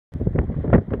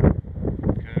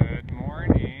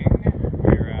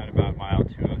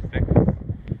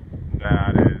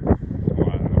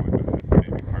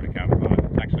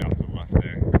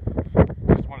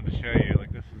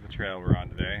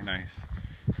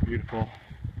Beautiful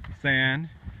sand,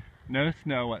 no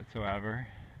snow whatsoever.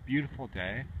 Beautiful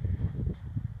day.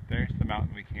 There's the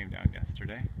mountain we came down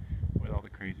yesterday with all the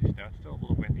crazy snow. It's still a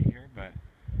little windy here, but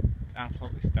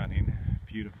absolutely stunning.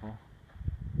 Beautiful.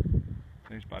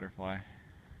 There's Butterfly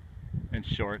in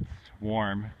shorts,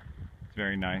 warm. It's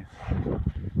very nice.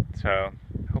 So,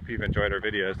 hope you've enjoyed our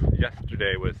videos.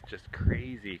 Yesterday was just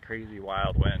crazy, crazy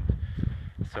wild wind.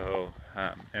 So,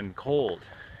 and cold.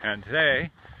 And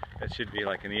today, it should be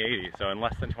like in the 80s. So in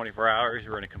less than 24 hours,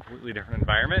 you're in a completely different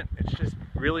environment. It's just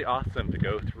really awesome to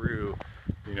go through,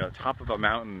 you know, top of a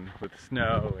mountain with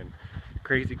snow and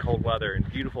crazy cold weather and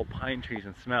beautiful pine trees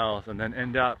and smells, and then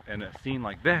end up in a scene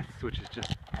like this, which is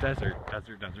just desert,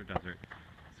 desert, desert, desert.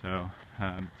 So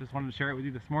just wanted to share it with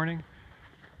you this morning.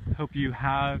 Hope you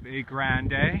have a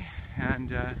grand day, and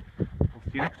we'll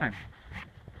see you next time.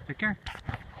 Take care.